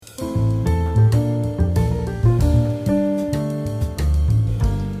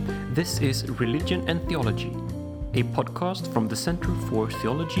This is Religion and Theology, a podcast from the Center for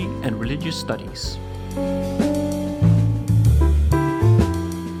Theology and Religious Studies.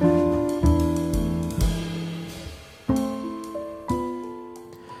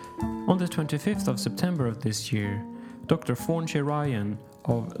 On the 25th of September of this year, Dr. Fáinne Ryan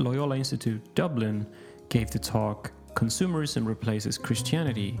of Loyola Institute Dublin gave the talk Consumerism Replaces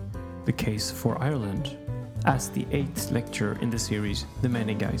Christianity, the Case for Ireland, as the 8th lecture in the series The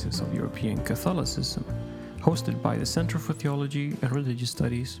Many Guises of European Catholicism, hosted by the Center for Theology and Religious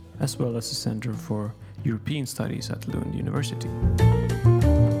Studies, as well as the Center for European Studies at Lund University.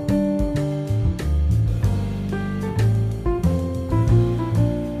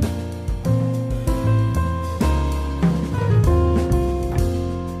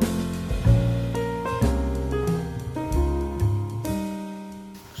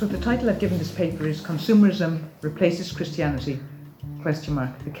 So the title I've given this paper is Consumerism Replaces Christianity, ?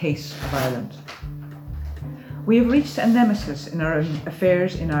 The Case of Ireland. We have reached a nemesis in our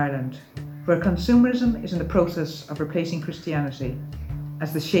affairs in Ireland, where consumerism is in the process of replacing Christianity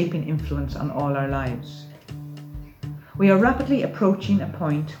as the shaping influence on all our lives. We are rapidly approaching a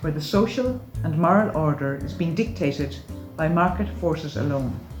point where the social and moral order is being dictated by market forces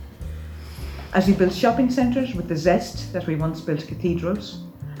alone. As we build shopping centres with the zest that we once built cathedrals,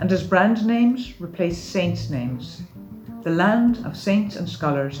 and as brand names replace saints' names, the land of saints and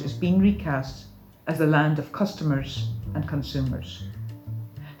scholars is being recast as the land of customers and consumers.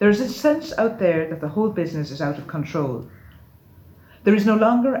 There is a sense out there that the whole business is out of control. There is no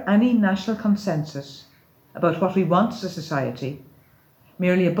longer any national consensus about what we want as a society,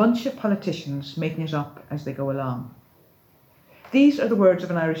 merely a bunch of politicians making it up as they go along. These are the words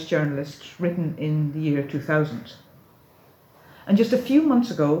of an Irish journalist written in the year 2000. And just a few months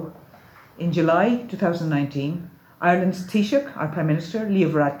ago, in July 2019, Ireland's Taoiseach, our Prime Minister, Leo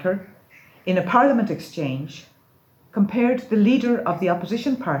Varadkar, in a Parliament exchange, compared the leader of the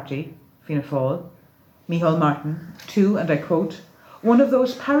opposition party, Fianna Fáil, Micheál Martin, to, and I quote, one of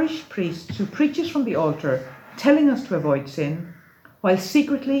those parish priests who preaches from the altar, telling us to avoid sin, while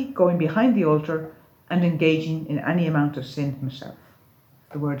secretly going behind the altar and engaging in any amount of sin himself.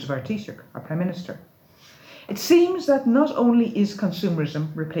 The words of our Taoiseach, our Prime Minister. It seems that not only is consumerism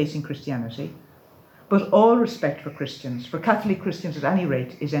replacing Christianity, but all respect for Christians, for Catholic Christians at any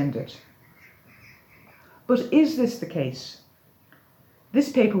rate, is ended. But is this the case?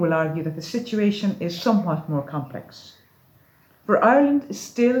 This paper will argue that the situation is somewhat more complex. For Ireland is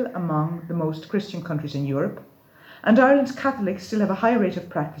still among the most Christian countries in Europe, and Ireland's Catholics still have a high rate of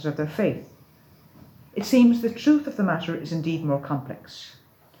practice of their faith. It seems the truth of the matter is indeed more complex.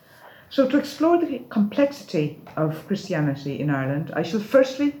 So to explore the complexity of Christianity in Ireland, I shall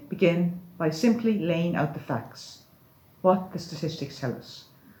firstly begin by simply laying out the facts, what the statistics tell us.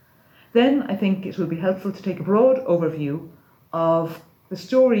 Then I think it will be helpful to take a broad overview of the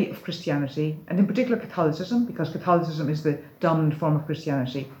story of Christianity, and in particular Catholicism, because Catholicism is the dominant form of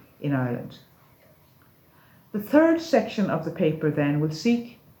Christianity in Ireland. The third section of the paper then will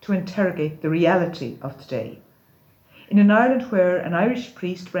seek to interrogate the reality of today. In an Ireland where an Irish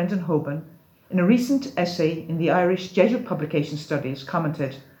priest, Brendan Hoban, in a recent essay in the Irish Jesuit publication Studies,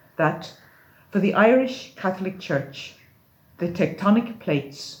 commented that for the Irish Catholic Church, the tectonic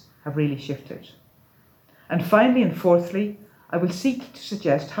plates have really shifted. And finally and fourthly, I will seek to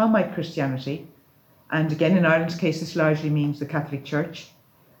suggest how might Christianity, and again in Ireland's case this largely means the Catholic Church,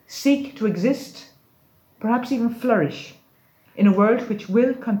 seek to exist, perhaps even flourish, in a world which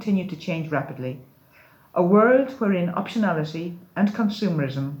will continue to change rapidly, a world wherein optionality and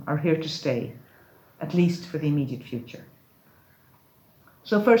consumerism are here to stay, at least for the immediate future.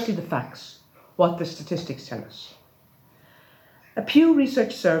 So firstly, the facts, what the statistics tell us. A Pew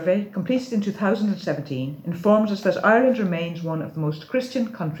Research survey completed in 2017 informs us that Ireland remains one of the most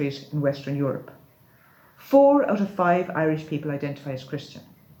Christian countries in Western Europe. 4 out of 5 Irish people identify as Christian.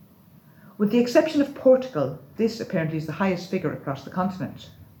 With the exception of Portugal, this apparently is the highest figure across the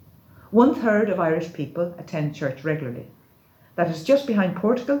continent. 1/3 of Irish people attend church regularly. That is just behind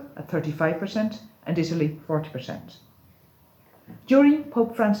Portugal at 35% and Italy 40%. During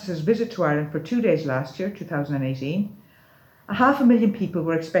Pope Francis's visit to Ireland for 2 days last year, 2018, 500,000 people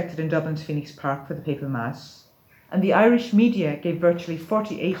were expected in Dublin's Phoenix Park for the papal mass, and the Irish media gave virtually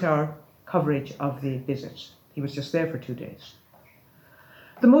 48-hour coverage of the visit. He was just there for 2 days.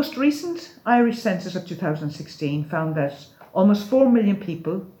 The most recent Irish census of 2016 found that almost 4 million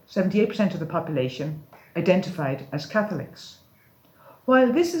people, 78% of the population, identified as Catholics.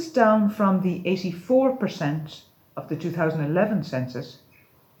 While this is down from the 84% of the 2011 census,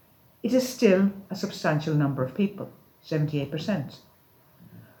 it is still a substantial number of people, 78%.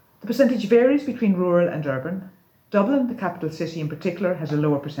 The percentage varies between rural and urban. Dublin, the capital city in particular, has a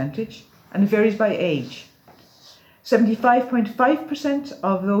lower percentage, and it varies by age. 75.5%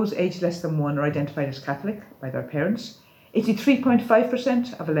 of those aged less than 1 are identified as Catholic by their parents,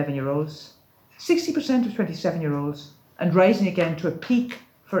 83.5% of 11-year-olds, 60% of 27-year-olds, and rising again to a peak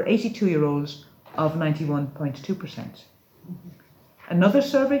for 82-year-olds of 91.2%. Another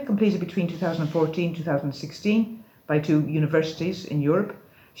survey completed between 2014 and 2016 by 2 universities in Europe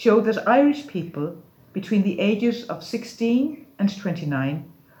showed that Irish people between the ages of 16 and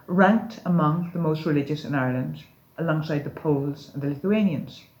 29 ranked among the most religious in Ireland, alongside the Poles and the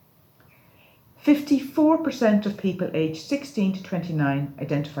Lithuanians. 54% of people aged 16 to 29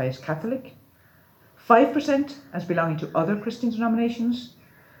 identify as Catholic, 5% as belonging to other Christian denominations,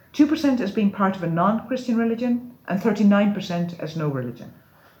 2% as being part of a non-Christian religion, and 39% as no religion.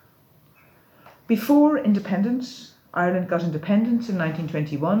 Before independence, Ireland got independence in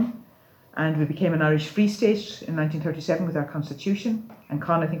 1921, and we became an Irish Free State in 1937 with our constitution, and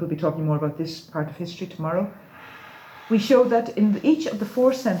Con, I think, will be talking more about this part of history tomorrow. We show that in each of the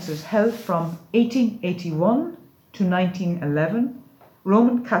 4 censuses held from 1881 to 1911,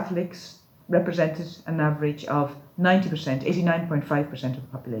 Roman Catholics represented an average of 90%, 89.5% of the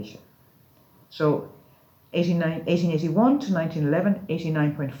population. So 1881 to 1911,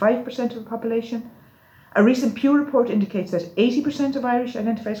 89.5% of the population. A recent Pew report indicates that 80% of Irish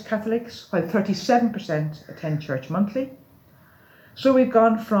identify as Catholics, while 37% attend church monthly. So we've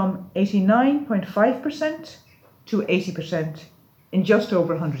gone from 89.5% to 80% in just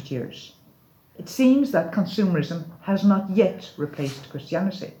over 100 years. It seems that consumerism has not yet replaced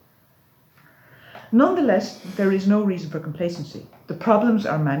Christianity. Nonetheless, there is no reason for complacency. The problems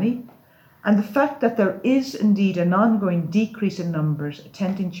are many, and the fact that there is indeed an ongoing decrease in numbers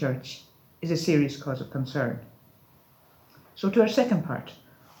attending church is a serious cause of concern. So to our second part,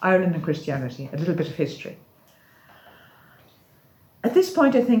 Ireland and Christianity, a little bit of history. At this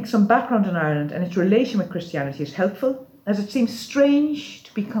point, I think some background on Ireland and its relation with Christianity is helpful, as it seems strange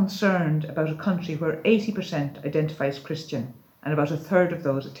to be concerned about a country where 80% identify as Christian and about a third of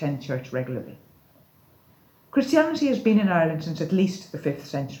those attend church regularly. Christianity has been in Ireland since at least the 5th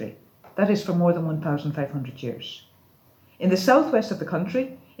century, that is for more than 1,500 years. In the southwest of the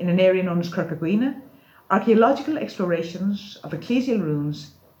country, in an area known as Kirkaguina, archaeological explorations of ecclesial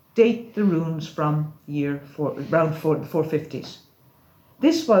ruins date the ruins from around the 450s.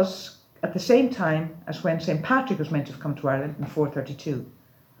 This was at the same time as when St. Patrick was meant to have come to Ireland in 432.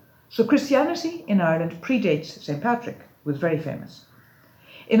 So Christianity in Ireland predates St. Patrick, who was very famous.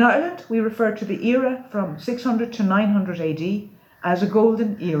 In Ireland, we refer to the era from 600 to 900 AD as a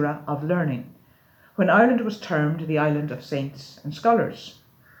golden era of learning, when Ireland was termed the island of saints and scholars.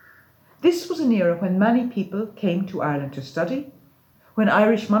 This was an era when many people came to Ireland to study, when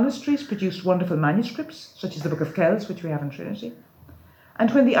Irish monasteries produced wonderful manuscripts, such as the Book of Kells, which we have in Trinity,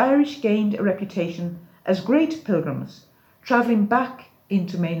 and when the Irish gained a reputation as great pilgrims, travelling back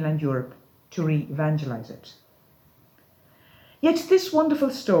into mainland Europe to re-evangelise it. Yet this wonderful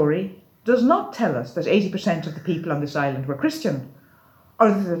story does not tell us that 80% of the people on this island were Christian,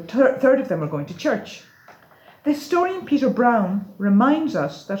 or that a third of them were going to church. The historian Peter Brown reminds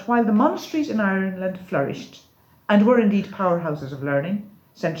us that while the monasteries in Ireland flourished, and were indeed powerhouses of learning,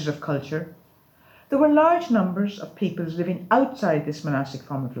 centres of culture, there were large numbers of peoples living outside this monastic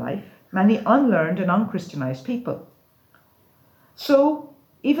form of life, many unlearned and unchristianised people. So,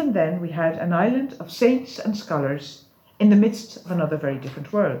 even then, we had an island of saints and scholars in the midst of another very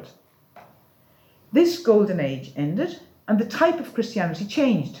different world. This golden age ended, and the type of Christianity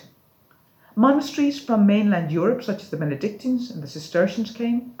changed. Monasteries from mainland Europe, such as the Benedictines and the Cistercians,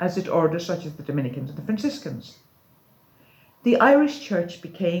 came, as did orders such as the Dominicans and the Franciscans. The Irish Church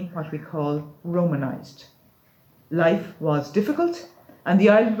became what we call Romanized. Life was difficult, and the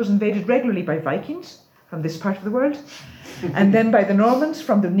island was invaded regularly by Vikings from this part of the world, and then by the Normans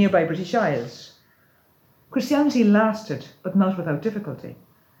from the nearby British Isles. Christianity lasted, but not without difficulty.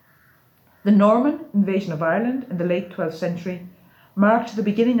 The Norman invasion of Ireland in the late 12th century marked the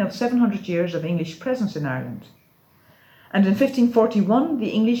beginning of 700 years of English presence in Ireland. And in 1541, the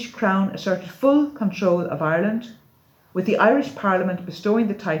English crown asserted full control of Ireland, with the Irish Parliament bestowing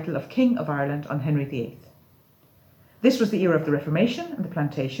the title of King of Ireland on Henry VIII. This was the era of the Reformation and the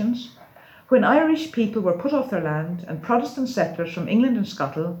plantations, when Irish people were put off their land and Protestant settlers from England and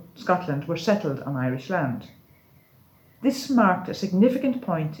Scotland were settled on Irish land. This marked a significant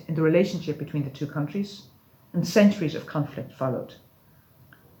point in the relationship between the two countries, and centuries of conflict followed.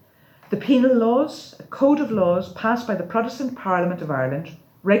 The penal laws, a code of laws passed by the Protestant Parliament of Ireland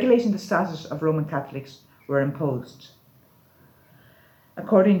regulating the status of Roman Catholics, were imposed.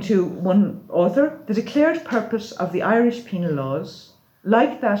 According to one author, the declared purpose of the Irish penal laws,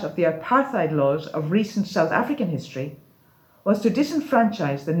 like that of the apartheid laws of recent South African history, was to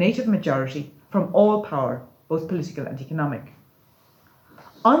disenfranchise the native majority from all power, both political and economic.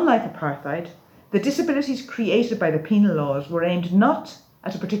 Unlike apartheid, the disabilities created by the penal laws were aimed not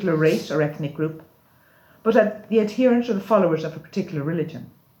at a particular race or ethnic group, but at the adherents or the followers of a particular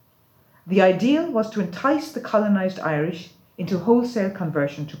religion. The ideal was to entice the colonised Irish into wholesale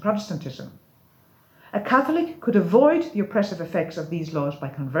conversion to Protestantism. A Catholic could avoid the oppressive effects of these laws by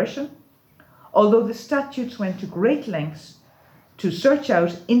conversion, although the statutes went to great lengths to search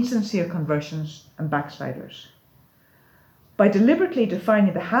out insincere conversions and backsliders. By deliberately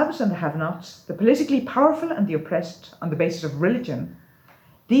defining the haves and the have-nots, the politically powerful and the oppressed on the basis of religion,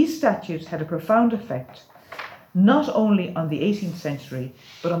 these statutes had a profound effect, not only on the 18th century,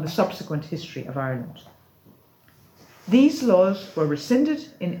 but on the subsequent history of Ireland. These laws were rescinded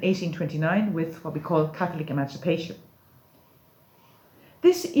in 1829 with what we call Catholic emancipation.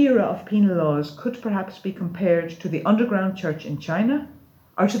 This era of penal laws could perhaps be compared to the underground church in China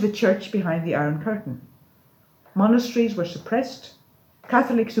or to the church behind the Iron Curtain. Monasteries were suppressed.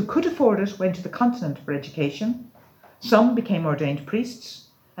 Catholics who could afford it went to the continent for education. Some became ordained priests,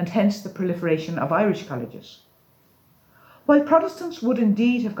 and hence the proliferation of Irish colleges. While Protestants would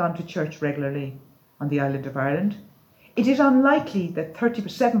indeed have gone to church regularly on the island of Ireland, it is unlikely that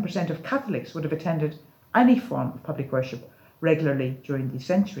 37% of Catholics would have attended any form of public worship regularly during these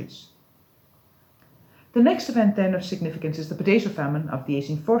centuries. The next event then of significance is the potato famine of the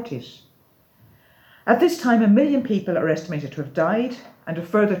 1840s. At this time, 1 million people are estimated to have died and a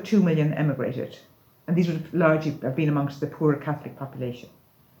further 2 million emigrated, and these would largely have been amongst the poorer Catholic population.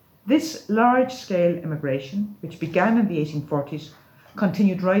 This large-scale immigration, which began in the 1840s,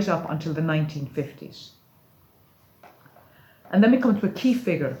 continued right up until the 1950s. And then we come to a key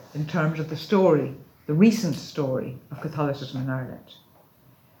figure in terms of the story, the recent story of Catholicism in Ireland.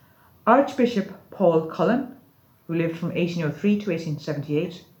 Archbishop Paul Cullen, who lived from 1803 to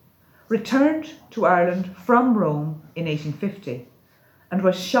 1878, returned to Ireland from Rome in 1850 and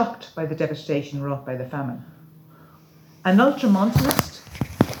was shocked by the devastation wrought by the famine. An ultramontanist,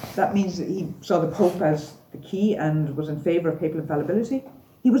 that means that he saw the Pope as the key and was in favour of papal infallibility,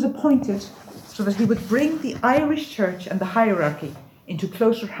 he was appointed so that he would bring the Irish Church and the hierarchy into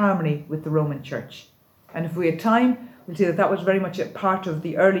closer harmony with the Roman Church. And if we had time, we'll see that that was very much a part of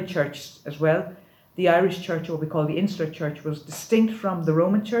the early church as well. The Irish Church, or what we call the Insular Church, was distinct from the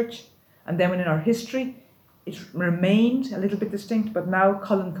Roman Church. And then when in our history, it remained a little bit distinct, but now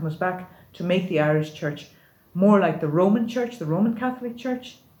Cullen comes back to make the Irish Church more like the Roman Church, the Roman Catholic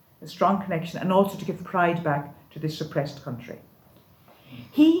Church, a strong connection, and also to give pride back to this suppressed country.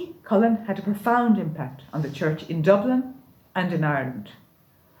 He, Cullen, had a profound impact on the church in Dublin and in Ireland.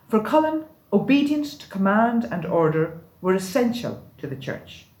 For Cullen, obedience to command and order were essential to the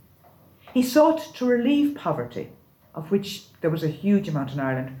church. He sought to relieve poverty, of which there was a huge amount in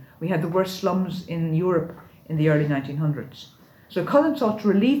Ireland. We had the worst slums in Europe in the early 1900s. So Cullen sought to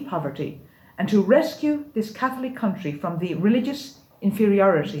relieve poverty and to rescue this Catholic country from the religious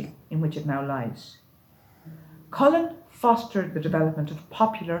inferiority in which it now lies. Cullen fostered the development of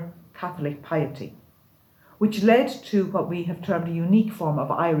popular Catholic piety, which led to what we have termed a unique form of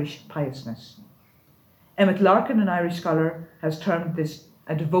Irish piousness. Emmett Larkin, an Irish scholar, has termed this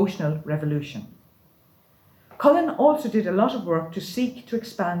a devotional revolution. Cullen also did a lot of work to seek to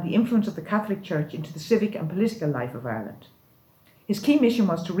expand the influence of the Catholic Church into the civic and political life of Ireland. His key mission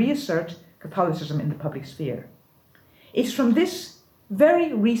was to reassert Catholicism in the public sphere. It's from this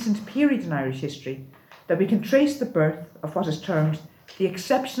very recent period in Irish history that we can trace the birth of what is termed the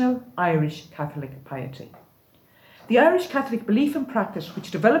exceptional Irish Catholic piety. The Irish Catholic belief and practice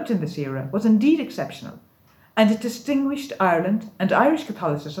which developed in this era was indeed exceptional, and it distinguished Ireland and Irish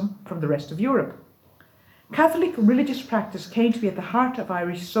Catholicism from the rest of Europe. Catholic religious practice came to be at the heart of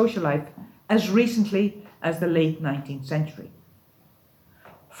Irish social life as recently as the late 19th century.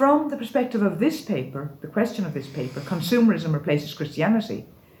 From the perspective of this paper, the question of this paper, Consumerism Replaces Christianity,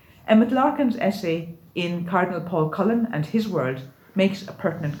 Emmett Larkin's essay in Cardinal Paul Cullen and His World makes a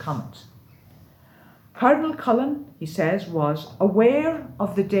pertinent comment. Cardinal Cullen, he says, was aware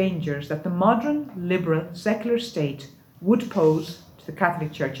of the dangers that the modern, liberal, secular state would pose to the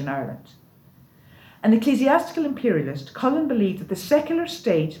Catholic Church in Ireland. An ecclesiastical imperialist, Cullen believed that the secular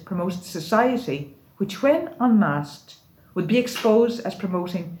state promotes a society which, when unmasked, would be exposed as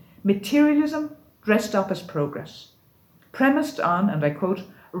promoting materialism dressed up as progress, premised on, and I quote,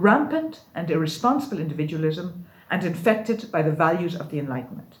 rampant and irresponsible individualism and infected by the values of the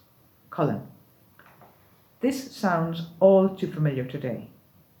Enlightenment. Cullen. This sounds all too familiar today.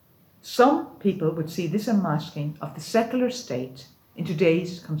 Some people would see this unmasking of the secular state in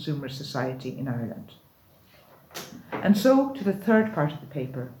today's consumer society in Ireland. And so to the third part of the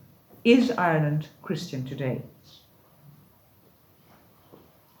paper, is Ireland Christian today?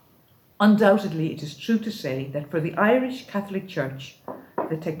 Undoubtedly, it is true to say that for the Irish Catholic Church,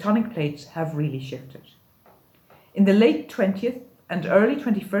 the tectonic plates have really shifted. In the late 20th and early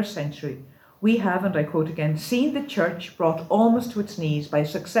 21st century, we have, and I quote again, seen the church brought almost to its knees by a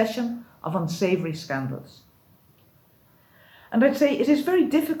succession of unsavoury scandals. And I'd say it is very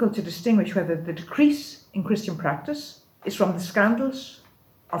difficult to distinguish whether the decrease in Christian practice is from the scandals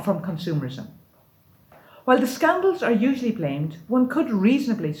or from consumerism. While the scandals are usually blamed, one could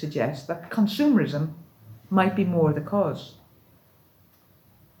reasonably suggest that consumerism might be more the cause.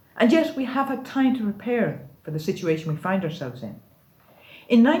 And yet we have had time to prepare for the situation we find ourselves in.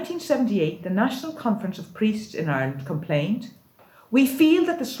 In 1978, the National Conference of Priests in Ireland complained, "We feel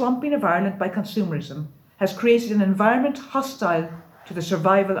that the swamping of Ireland by consumerism has created an environment hostile to the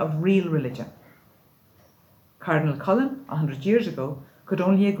survival of real religion." Cardinal Cullen, 100 years ago, could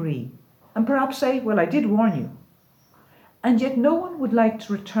only agree, and perhaps say, "Well, I did warn you." And yet no one would like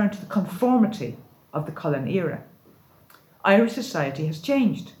to return to the conformity of the Cullen era. Irish society has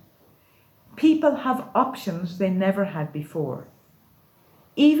changed. People have options they never had before.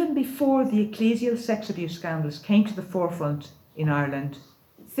 Even before the ecclesial sex abuse scandals came to the forefront in Ireland,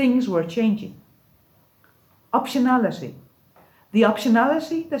 things were changing. Optionality. The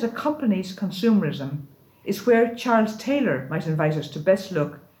optionality that accompanies consumerism is where Charles Taylor might invite us to best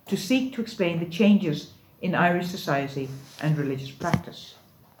look to seek to explain the changes in Irish society and religious practice.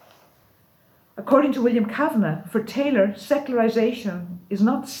 According to William Kavanagh, for Taylor, secularisation is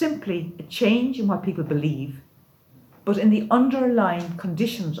not simply a change in what people believe, but in the underlying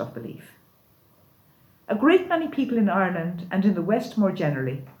conditions of belief. A great many people in Ireland and in the West more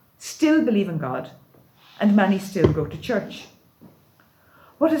generally still believe in God, and many still go to church.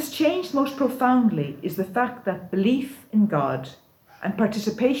 What has changed most profoundly is the fact that belief in God and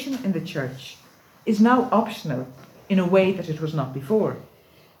participation in the church is now optional in a way that it was not before.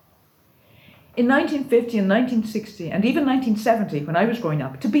 In 1950 and 1960 and even 1970, when I was growing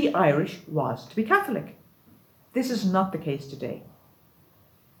up, to be Irish was to be Catholic. This is not the case today.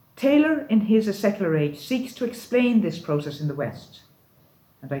 Taylor, in his A Secular Age, seeks to explain this process in the West.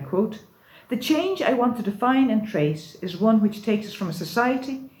 And I quote, "The change I want to define and trace is one which takes us from a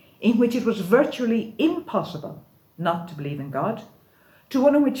society in which it was virtually impossible not to believe in God, to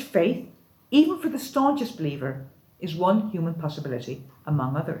one in which faith, even for the staunchest believer, is one human possibility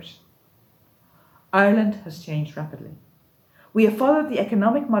among others." Ireland has changed rapidly. We have followed the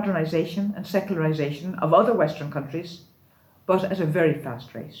economic modernisation and secularisation of other Western countries, but at a very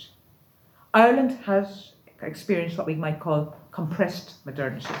fast rate. Ireland has experienced what we might call compressed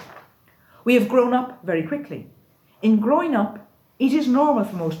modernity. We have grown up very quickly. In growing up, it is normal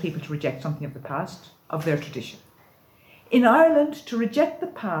for most people to reject something of the past, of their tradition. In Ireland, to reject the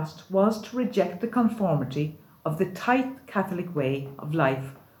past was to reject the conformity of the tight Catholic way of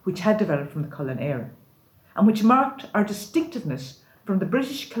life which had developed from the Cullen era, and which marked our distinctiveness from the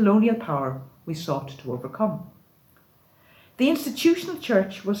British colonial power we sought to overcome. The institutional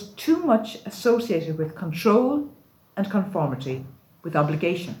church was too much associated with control and conformity, with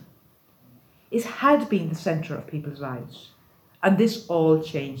obligation. It had been the centre of people's lives, and this all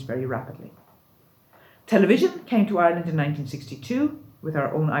changed very rapidly. Television came to Ireland in 1962 with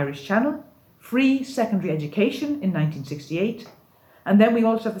our own Irish channel, free secondary education in 1968, and then we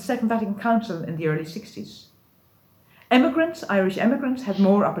also have the Second Vatican Council in the early 60s. Irish emigrants, had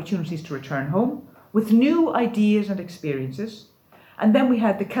more opportunities to return home with new ideas and experiences, and then we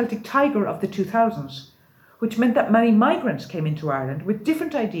had the Celtic Tiger of the 2000s, which meant that many migrants came into Ireland with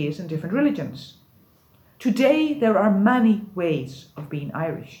different ideas and different religions. Today, there are many ways of being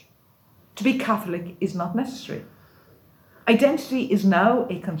Irish. To be Catholic is not necessary. Identity is now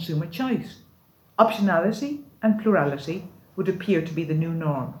a consumer choice. Optionality and plurality would appear to be the new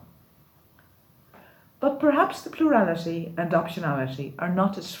norm. But perhaps the plurality and optionality are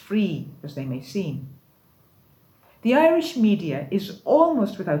not as free as they may seem. The Irish media is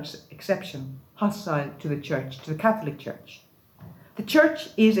almost without exception hostile to the Church, to the Catholic Church. The Church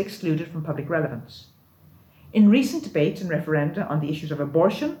is excluded from public relevance. In recent debates and referenda on the issues of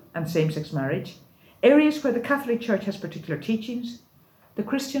abortion and same-sex marriage, areas where the Catholic Church has particular teachings, the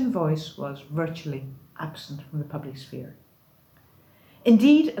Christian voice was virtually absent from the public sphere.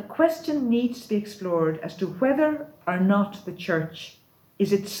 Indeed, a question needs to be explored as to whether or not the Church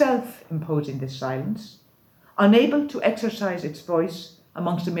is itself imposing this silence, unable to exercise its voice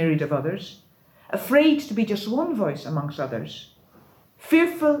amongst a myriad of others, afraid to be just one voice amongst others,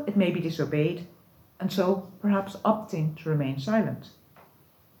 fearful it may be disobeyed, and so perhaps opting to remain silent.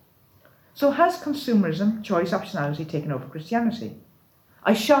 So has consumerism, choice, optionality taken over Christianity?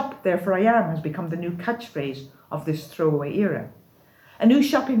 I shop, therefore I am has become the new catchphrase of this throwaway era. A new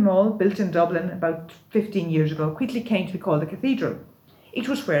shopping mall built in Dublin about 15 years ago quickly came to be called the Cathedral. It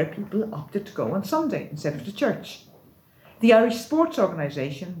was where people opted to go on Sunday instead of to church. The Irish Sports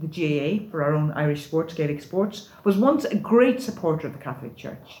Organisation, the GAA, for our own Irish sports, Gaelic sports, was once a great supporter of the Catholic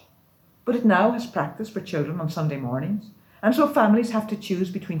Church. But it now has practice for children on Sunday mornings, and so families have to choose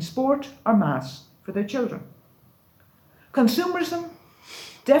between sport or mass for their children. Consumerism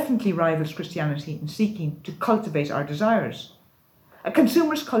definitely rivals Christianity in seeking to cultivate our desires. A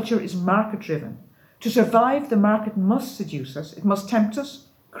consumerist culture is market-driven. To survive, the market must seduce us, it must tempt us,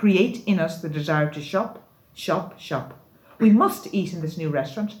 create in us the desire to shop, shop, shop. We must eat in this new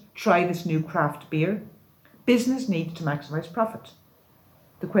restaurant, try this new craft beer. Business needs to maximise profit.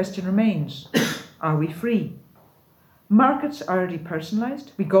 The question remains, are we free? Markets are depersonalised.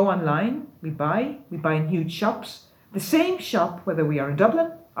 We go online, we buy in huge shops. The same shop, whether we are in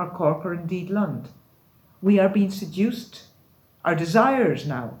Dublin or Cork or indeed Lund. We are being seduced. Our desires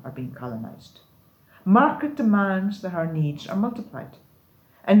now are being colonised. Market demands that our needs are multiplied.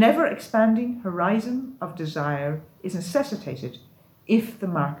 A never-expanding horizon of desire is necessitated if the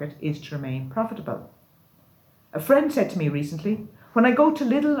market is to remain profitable. A friend said to me recently, when I go to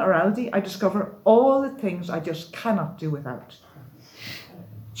Lidl or Aldi, I discover all the things I just cannot do without.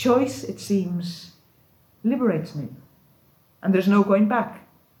 Choice, it seems, liberates me, and there's no going back.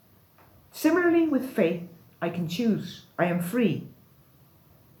 Similarly with faith, I can choose. I am free.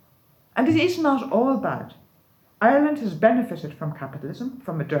 And it is not all bad. Ireland has benefited from capitalism,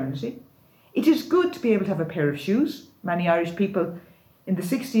 from modernity. It is good to be able to have a pair of shoes. Many Irish people in the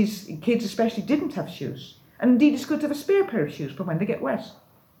 60s, kids especially, didn't have shoes. And indeed, it's good to have a spare pair of shoes for when they get wet.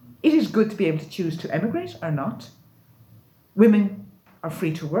 It is good to be able to choose to emigrate or not. Women are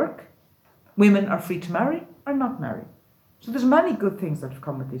free to work. Women are free to marry or not marry. So there's many good things that have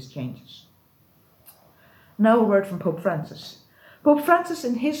come with these changes. Now a word from Pope Francis. Pope Francis,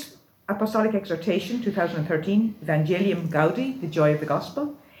 in his Apostolic Exhortation 2013, Evangelium Gaudi, the Joy of the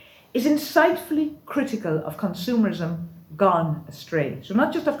Gospel, is insightfully critical of consumerism gone astray. So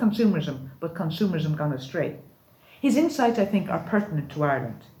not just of consumerism, but consumerism gone astray. His insights, I think, are pertinent to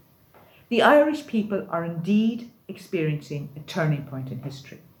Ireland. The Irish people are indeed experiencing a turning point in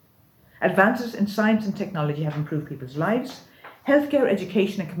history. Advances in science and technology have improved people's lives. Healthcare,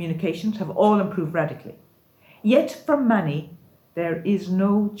 education and communications have all improved radically. Yet for many, there is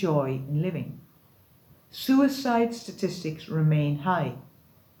no joy in living. Suicide statistics remain high.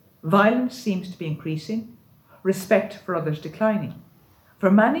 Violence seems to be increasing. Respect for others declining.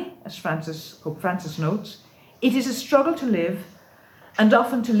 For many, as Pope Francis notes, it is a struggle to live, and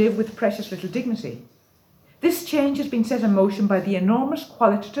often to live with precious little dignity. This change has been set in motion by the enormous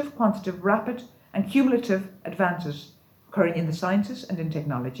qualitative, quantitative, rapid and cumulative advances occurring in the sciences and in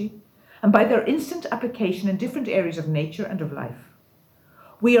technology, and by their instant application in different areas of nature and of life.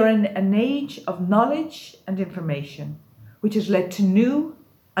 We are in an age of knowledge and information, which has led to new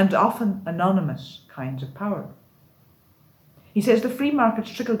and often anonymous kinds of power. He says the free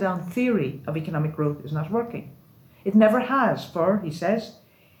market's trickle-down theory of economic growth is not working. It never has, for, he says,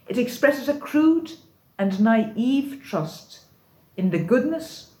 it expresses a crude and naive trust in the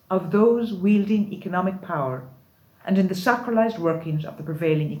goodness of those wielding economic power and in the sacralized workings of the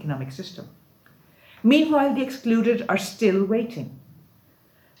prevailing economic system. Meanwhile, the excluded are still waiting.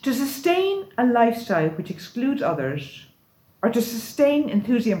 To sustain a lifestyle which excludes others, or to sustain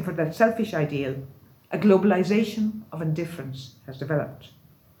enthusiasm for that selfish ideal, a globalization of indifference has developed.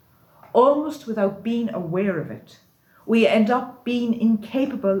 Almost without being aware of it, we end up being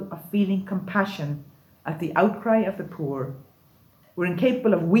incapable of feeling compassion at the outcry of the poor. We're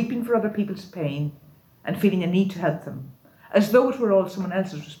incapable of weeping for other people's pain and feeling a need to help them, as though it were all someone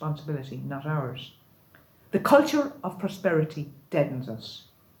else's responsibility, not ours. The culture of prosperity deadens us.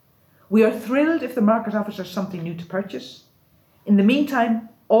 We are thrilled if the market offers us something new to purchase. In the meantime,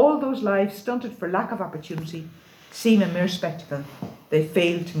 all those lives stunted for lack of opportunity seem a mere spectacle. They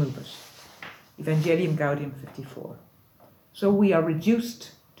fail to move us. Evangelium Gaudium 54. So we are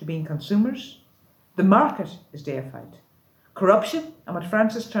reduced to being consumers. The market is deified. Corruption, and what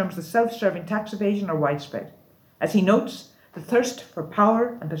Francis terms the self-serving tax evasion, are widespread. As he notes, the thirst for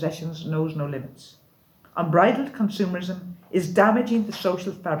power and possessions knows no limits. Unbridled consumerism is damaging the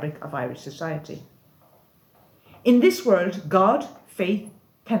social fabric of Irish society. In this world, God, faith,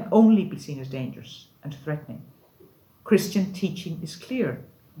 can only be seen as dangerous and threatening. Christian teaching is clear.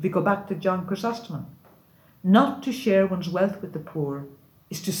 If we go back to John Chrysostom, not to share one's wealth with the poor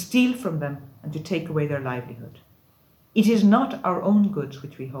is to steal from them and to take away their livelihood. It is not our own goods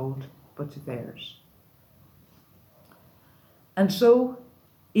which we hold, but theirs. And so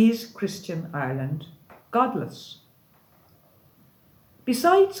is Christian Ireland godless.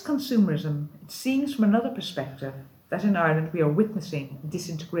 Besides consumerism, it seems from another perspective that in Ireland we are witnessing a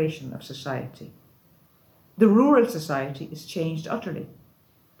disintegration of society. The rural society is changed utterly,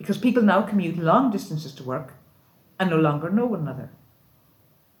 because people now commute long distances to work and no longer know one another.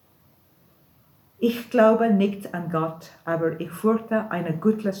 Ich glaube nicht an Gott, aber ich fürchte eine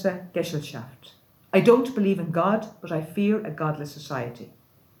gottlose Gesellschaft. I don't believe in God, but I fear a godless society.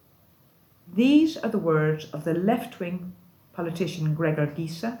 These are the words of the left-wing politician Gregor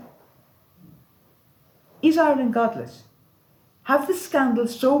Gysa. Is Ireland godless? Have the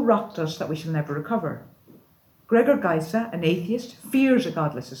scandals so rocked us that we shall never recover? Gregor Gysa, an atheist, fears a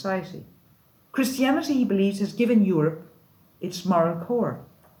godless society. Christianity, he believes, has given Europe its moral core.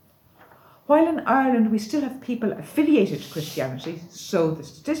 While in Ireland we still have people affiliated to Christianity, so the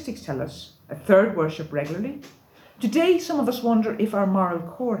statistics tell us, a third worship regularly, today some of us wonder if our moral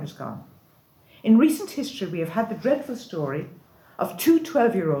core has gone. In recent history we have had the dreadful story of two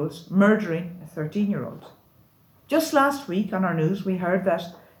 12-year-olds murdering a 13-year-old. Just last week on our news we heard that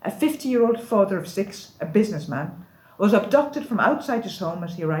a 50-year-old father of 6, a businessman, was abducted from outside his home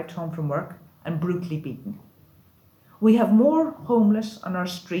as he arrived home from work and brutally beaten. We have more homeless on our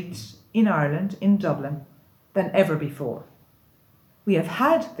streets in Ireland, in Dublin, than ever before. We have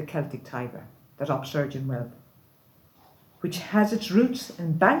had the Celtic Tiger, that upsurge in wealth, which has its roots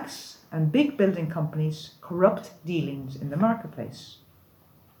in banks and big building companies' corrupt dealings in the marketplace.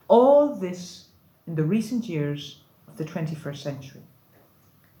 All this in the recent years of the 21st century.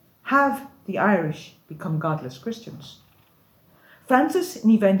 Have the Irish become godless Christians? Francis in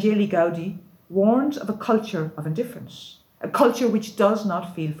Evangelii Gaudium warns of a culture of indifference, a culture which does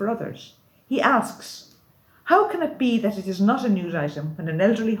not feel for others. He asks, how can it be that it is not a news item when an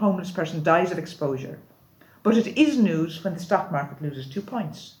elderly homeless person dies of exposure, but it is news when the stock market loses 2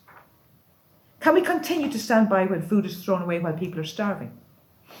 points? Can we continue to stand by when food is thrown away while people are starving?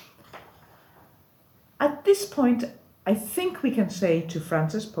 At this point, I think we can say to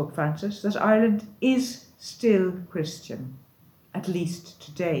Francis, Pope Francis, that Ireland is still Christian, at least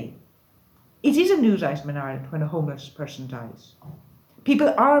today. It is a news item in Ireland when a homeless person dies.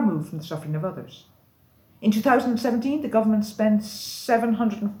 People are moved from the suffering of others. In 2017, the government spent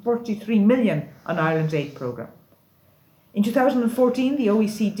 $743 million on Ireland's aid programme. In 2014, the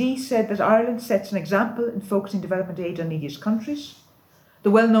OECD said that Ireland sets an example in focusing development aid on neediest countries.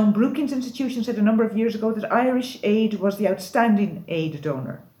 The well-known Brookings Institution said a number of years ago that Irish aid was the outstanding aid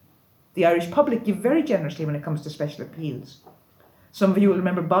donor. The Irish public give very generously when it comes to special appeals. Some of you will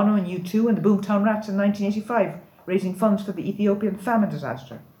remember Bono and U2 and the Boomtown Rats in 1985, raising funds for the Ethiopian famine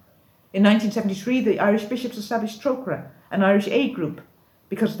disaster. In 1973, the Irish bishops established Trócaire, an Irish aid group,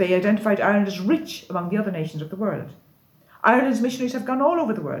 because they identified Ireland as rich among the other nations of the world. Ireland's missionaries have gone all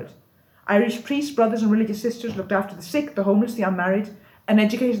over the world. Irish priests, brothers and religious sisters looked after the sick, the homeless, the unmarried, and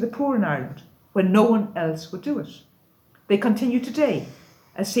educated the poor in Ireland, when no one else would do it. They continue today,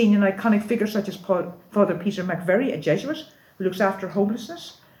 as seen in iconic figures such as Father Peter McVerry, a Jesuit, who looks after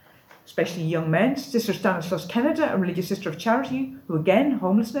homelessness, especially young men, Sister Stanislaus Kennedy, a religious sister of charity, who again,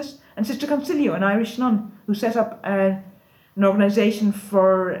 homelessness, and Sister Concilio, an Irish nun, who set up an organisation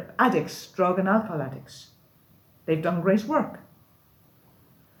for addicts, drug and alcohol addicts. They've done great work.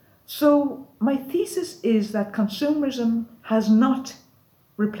 So my thesis is that consumerism has not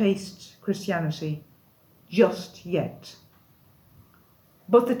replaced Christianity just yet.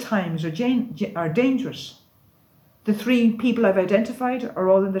 But the times are dangerous. The 3 people I've identified are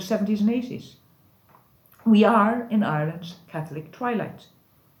all in their 70s and 80s. We are in Ireland's Catholic twilight,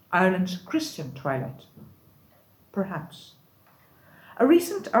 Ireland's Christian twilight, perhaps. A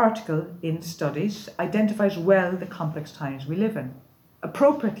recent article in Studies identifies well the complex times we live in.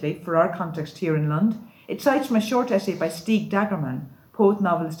 Appropriately for our context here in London, it cites from a short essay by Stig Dagerman, poet,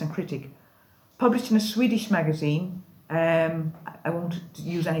 novelist and critic, published in a Swedish magazine. I won't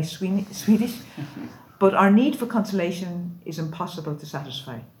use any Swedish, but our need for consolation is impossible to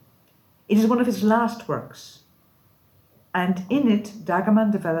satisfy. It is one of his last works, and in it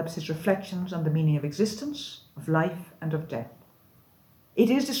Dagerman develops his reflections on the meaning of existence, of life and of death. It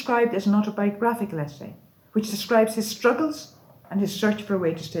is described as an autobiographical essay, which describes his struggles and his search for a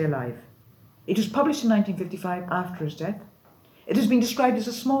way to stay alive. It was published in 1955 after his death. It has been described as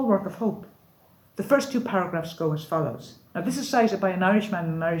a small work of hope. The first 2 paragraphs go as follows. Now this is cited by an Irishman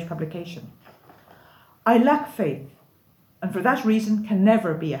in an Irish publication. I lack faith. and for that reason can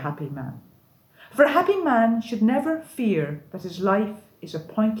never be a happy man. For a happy man should never fear that his life is a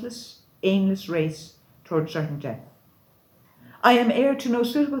pointless, aimless race towards certain death. I am heir to no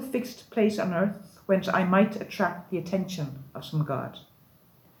suitable fixed place on earth whence I might attract the attention of some god.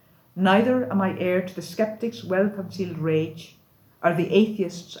 Neither am I heir to the sceptic's well-concealed rage or the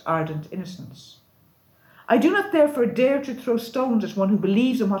atheist's ardent innocence. I do not therefore dare to throw stones at one who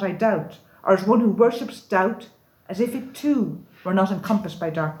believes in what I doubt, or as one who worships doubt as if it too were not encompassed by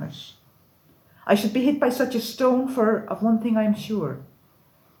darkness. I should be hit by such a stone, for of one thing I am sure,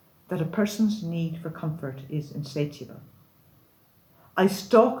 that a person's need for comfort is insatiable. I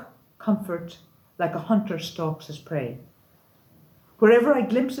stalk comfort like a hunter stalks his prey. Wherever I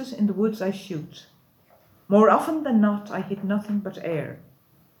glimpse it in the woods I shoot. More often than not I hit nothing but air,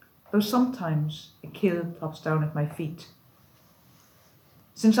 though sometimes a kill plops down at my feet.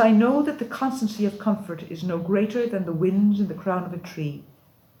 Since I know that the constancy of comfort is no greater than the winds in the crown of a tree,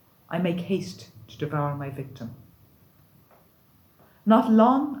 I make haste to devour my victim. Not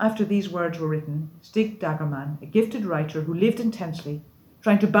long after these words were written, Stig Dagerman, a gifted writer who lived intensely,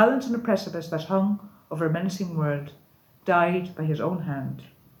 trying to balance on a precipice that hung over a menacing world, died by his own hand,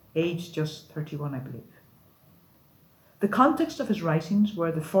 aged just 31, I believe. The context of his writings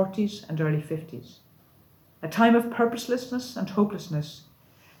were the 40s and early 50s, a time of purposelessness and hopelessness,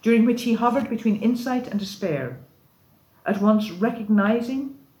 during which he hovered between insight and despair, at once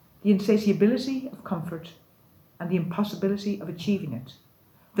recognizing the insatiability of comfort and the impossibility of achieving it,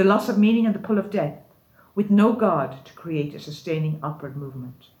 the loss of meaning and the pull of death, with no God to create a sustaining upward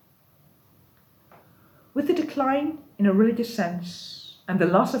movement. With the decline in a religious sense and the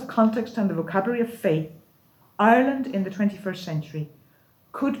loss of context and the vocabulary of faith, Ireland in the 21st century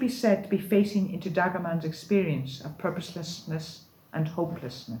could be said to be facing into Dagerman's experience of purposelessness and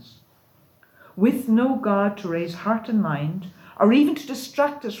hopelessness. With no God to raise heart and mind, or even to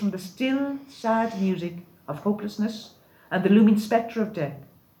distract us from the still, sad music of hopelessness and the looming spectre of death,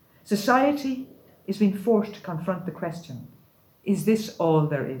 society is being forced to confront the question, is this all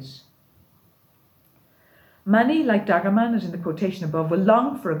there is? Many, like Dagerman, as in the quotation above, will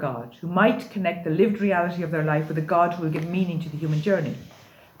long for a God who might connect the lived reality of their life with a God who will give meaning to the human journey.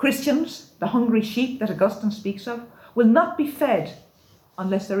 Christians, the hungry sheep that Augustine speaks of, will not be fed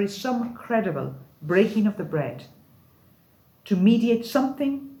unless there is some credible breaking of the bread to mediate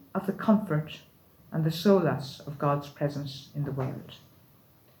something of the comfort and the solace of God's presence in the world.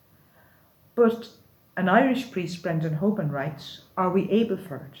 But an Irish priest, Brendan Hoban, writes, are we able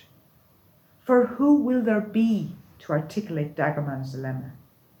for it? For who will there be to articulate Dagerman's dilemma?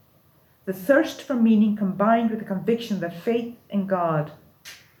 The thirst for meaning combined with the conviction that faith in God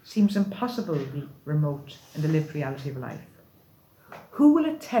seems impossibly remote in the lived reality of life. Who will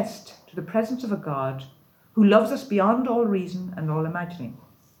attest to the presence of a God who loves us beyond all reason and all imagining?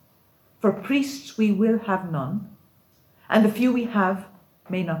 For priests we will have none, and the few we have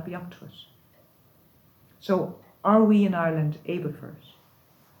may not be up to us. So are we in Ireland able for it?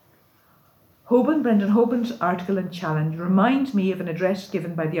 Brendan Hoban's article and challenge reminds me of an address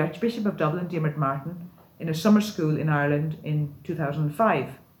given by the Archbishop of Dublin, Diarmuid Martin, in a summer school in Ireland in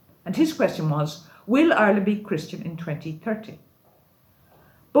 2005. And his question was, will Ireland be Christian in 2030?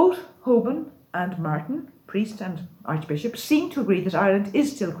 Both Hoban and Martin, priest and archbishop, seem to agree that Ireland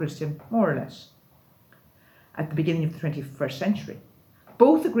is still Christian, more or less, at the beginning of the 21st century.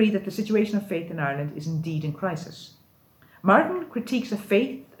 Both agree that the situation of faith in Ireland is indeed in crisis. Martin critiques a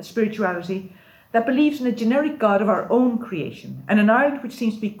faith, a spirituality, that believes in a generic God of our own creation, and an Ireland which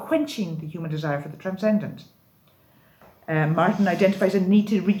seems to be quenching the human desire for the transcendent. Martin identifies a need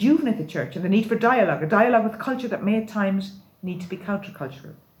to rejuvenate the church and the need for dialogue, a dialogue with culture that may at times need to be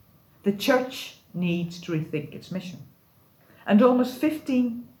countercultural. The church needs to rethink its mission. And almost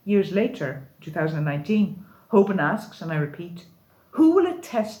 15 years later, 2019, Hoban asks, and I repeat, who will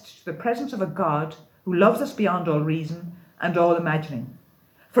attest to the presence of a God who loves us beyond all reason and all imagining?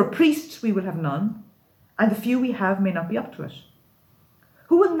 For priests we will have none, and the few we have may not be up to it.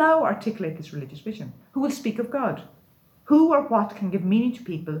 Who will now articulate this religious vision? Who will speak of God? Who or what can give meaning to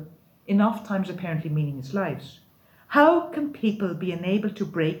people in oft-times apparently meaningless lives? How can people be enabled to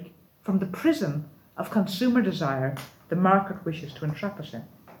break from the prison of consumer desire the market wishes to entrap us in?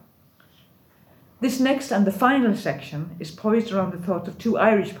 This next and the final section is poised around the thoughts of two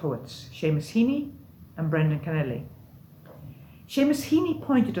Irish poets, Seamus Heaney and Brendan Kennelly. Seamus Heaney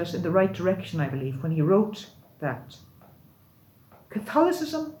pointed us in the right direction, I believe, when he wrote that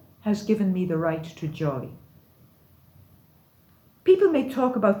Catholicism has given me the right to joy. People may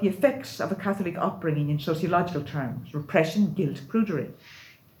talk about the effects of a Catholic upbringing in sociological terms, repression, guilt, prudery.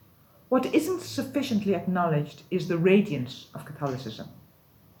 What isn't sufficiently acknowledged is the radiance of Catholicism.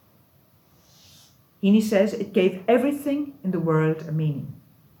 Heaney says it gave everything in the world a meaning.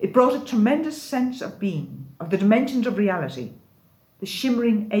 It brought a tremendous sense of being, of the dimensions of reality, the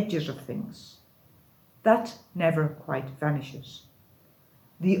shimmering edges of things. That never quite vanishes.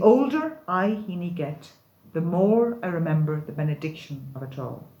 The older I, Heaney, get, the more I remember the benediction of it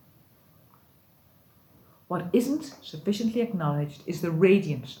all. What isn't sufficiently acknowledged is the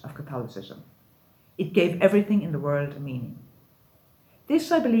radiance of Catholicism. It gave everything in the world a meaning.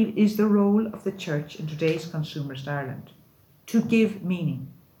 This, I believe, is the role of the Church in today's consumerist Ireland, to give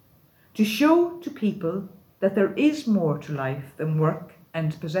meaning, to show to people that there is more to life than work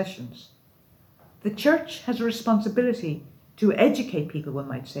and possessions. The Church has a responsibility to educate people, one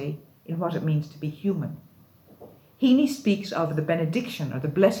might say, in what it means to be human. Heaney speaks of the benediction, or the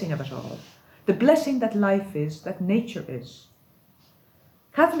blessing of it all, the blessing that life is, that nature is.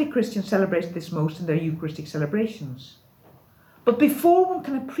 Catholic Christians celebrate this most in their Eucharistic celebrations. But before one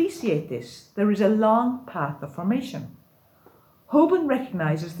can appreciate this, there is a long path of formation. Hoban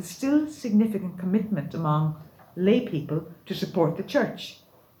recognises the still significant commitment among lay people to support the Church.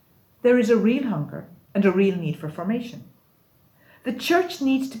 There is a real hunger and a real need for formation. The Church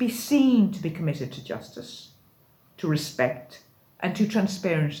needs to be seen to be committed to justice, to respect, and to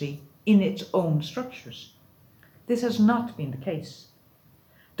transparency in its own structures. This has not been the case.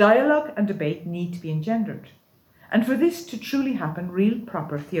 Dialogue and debate need to be engendered. And for this to truly happen, real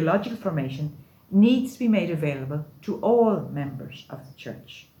proper theological formation needs to be made available to all members of the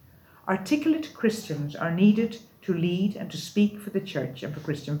Church. Articulate Christians are needed to lead and to speak for the Church and for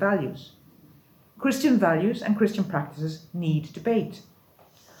Christian values. Christian values and Christian practices need debate.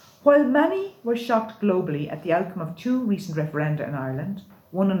 While many were shocked globally at the outcome of two recent referenda in Ireland,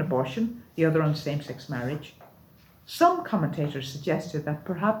 one on abortion, the other on same-sex marriage, some commentators suggested that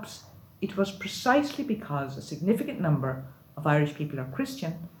perhaps it was precisely because a significant number of Irish people are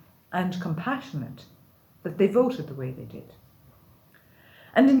Christian and compassionate that they voted the way they did.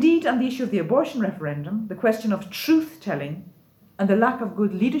 And indeed, on the issue of the abortion referendum, the question of truth-telling and the lack of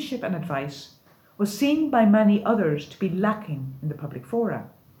good leadership and advice was seen by many others to be lacking in the public fora.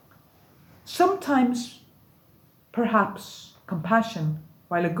 Sometimes, perhaps, compassion,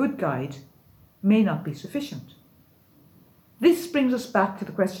 while a good guide, may not be sufficient. This brings us back to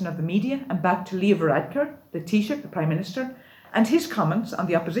the question of the media and back to Leo Varadkar, the Taoiseach, the Prime Minister, and his comments on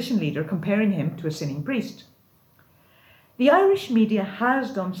the opposition leader comparing him to a sinning priest. The Irish media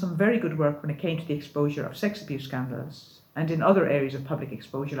has done some very good work when it came to the exposure of sex abuse scandals and in other areas of public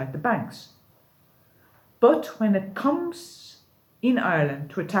exposure like the banks. But when it comes in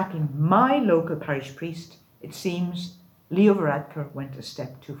Ireland to attacking my local parish priest, it seems Leo Varadkar went a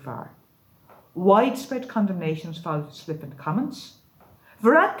step too far. Widespread condemnations followed his flippant comments.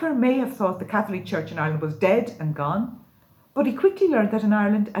 Varadkar may have thought the Catholic Church in Ireland was dead and gone, but he quickly learned that in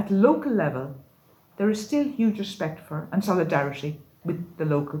Ireland, at local level, there is still huge respect for and solidarity with the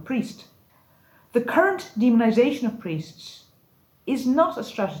local priest. The current demonisation of priests is not a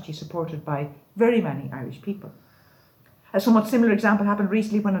strategy supported by very many Irish people. A somewhat similar example happened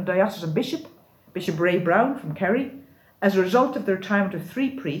recently when a diocesan bishop, Bishop Ray Brown from Kerry, as a result of the retirement of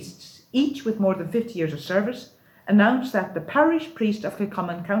 3 priests, each with more than 50 years of service, announced that the parish priest of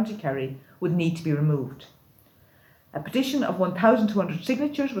Kilcommon, County Kerry, would need to be removed. A petition of 1,200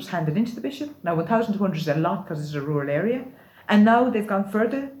 signatures was handed into the bishop. Now 1,200 is a lot because it's a rural area, and now they've gone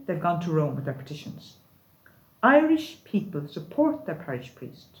further, they've gone to Rome with their petitions. Irish people support their parish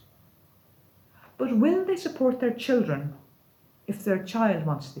priest. But will they support their children if their child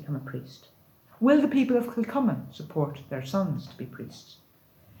wants to become a priest? Will the people of Kilcommon support their sons to be priests?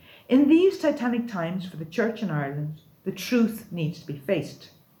 In these titanic times for the Church in Ireland, the truth needs to be faced.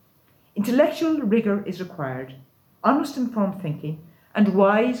 Intellectual rigour is required, honest informed thinking, and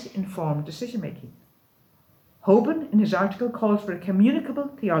wise informed decision-making. Hoban, in his article, calls for a communicable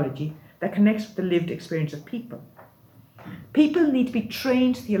theology that connects with the lived experience of people. People need to be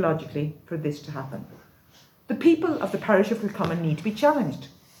trained theologically for this to happen. The people of the parish of Kilcommon need to be challenged.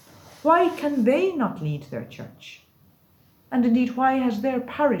 Why can they not lead their church? And indeed, why has their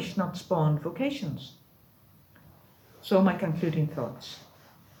parish not spawned vocations? So my concluding thoughts.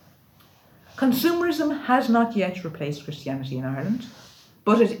 Consumerism has not yet replaced Christianity in Ireland,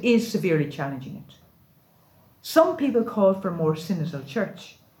 but it is severely challenging it. Some people call for a more cynical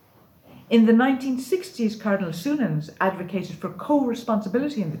church. In the 1960s, Cardinal Sunans advocated for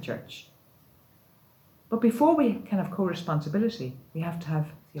co-responsibility in the church. But before we can have co-responsibility, we have to have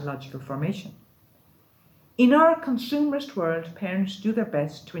theological formation. In our consumerist world, parents do their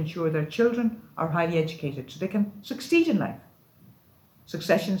best to ensure their children are highly educated so they can succeed in life.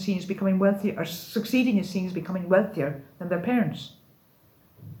 Succession is seen as becoming wealthier, or succeeding is seen as becoming wealthier than their parents.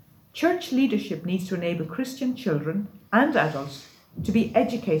 Church leadership needs to enable Christian children and adults to be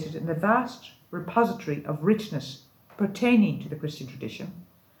educated in the vast repository of richness pertaining to the Christian tradition,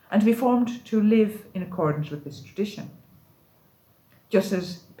 and to be formed to live in accordance with this tradition. Just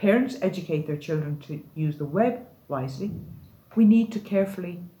as parents educate their children to use the web wisely, we need to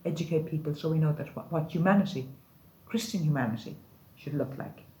carefully educate people so we know that what humanity, Christian humanity, should look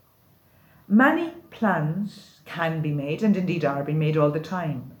like. Many plans can be made, and indeed are being made all the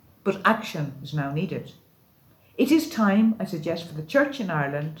time, but action is now needed. It is time, I suggest, for the Church in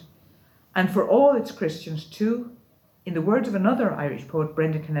Ireland and for all its Christians to, in the words of another Irish poet,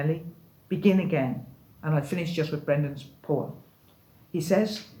 Brendan Kennelly, begin again. And I'll finish just with Brendan's poem. He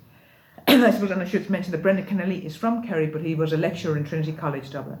says, I suppose, and I should mention that Brendan Kennelly is from Kerry, but he was a lecturer in Trinity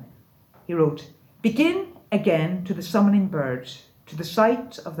College, Dublin. He wrote, "Begin again to the summoning bird, to the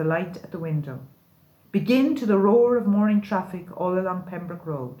sight of the light at the window. Begin to the roar of morning traffic all along Pembroke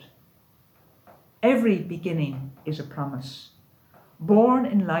Road. Every beginning is a promise, born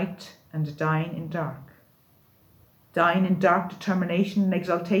in light and dying in dark. Dying in dark determination and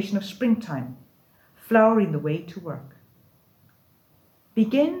exaltation of springtime, flowering the way to work.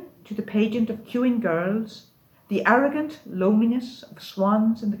 Begin to the pageant of queuing girls, the arrogant loneliness of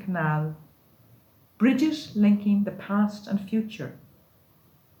swans in the canal, bridges linking the past and future,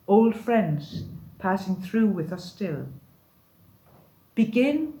 old friends passing through with us still.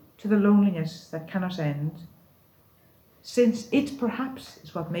 Begin to the loneliness that cannot end, since it perhaps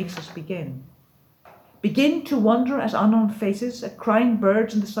is what makes us begin. Begin to wonder at unknown faces, at crying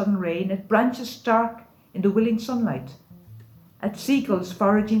birds in the sudden rain, at branches stark in the willing sunlight, at seagulls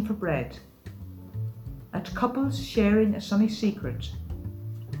foraging for bread, at couples sharing a sunny secret,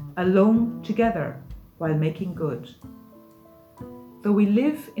 alone together while making good. Though we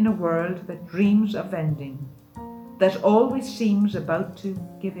live in a world that dreams of ending, that always seems about to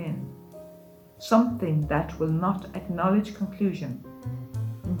give in, something that will not acknowledge conclusion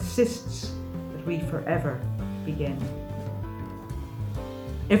insists that we forever begin.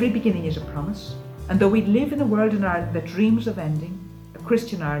 Every beginning is a promise, and though we live in a world in Ireland that dreams of ending, a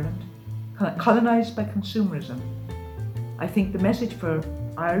Christian Ireland, colonised by consumerism, I think the message for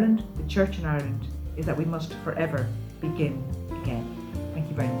Ireland, the Church in Ireland, is that we must forever begin again. Thank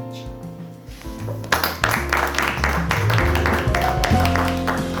you very much.